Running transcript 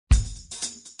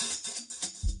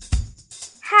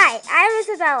Hi, I'm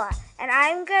Isabella, and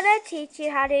I'm going to teach you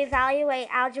how to evaluate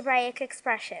algebraic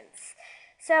expressions.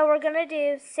 So we're going to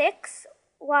do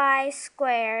 6y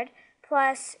squared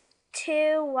plus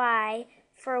 2y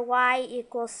for y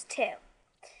equals 2.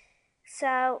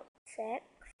 So 6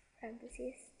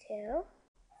 parentheses 2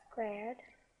 squared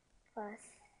plus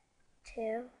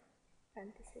 2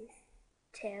 parentheses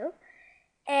 2.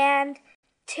 And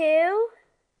 2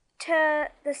 to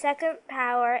the second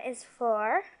power is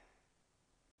 4.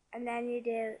 And then you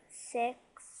do 6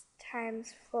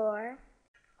 times 4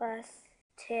 plus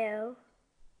 2.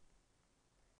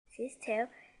 This is 2.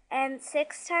 And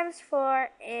 6 times 4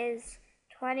 is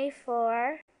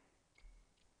 24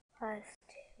 plus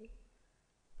 2.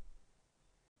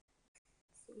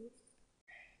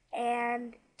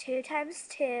 And 2 times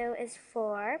 2 is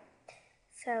 4.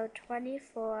 So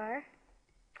 24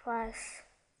 plus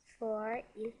 4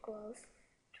 equals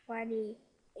 28.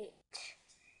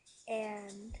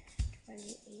 And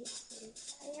 28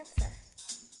 is my answer.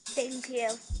 Thank you.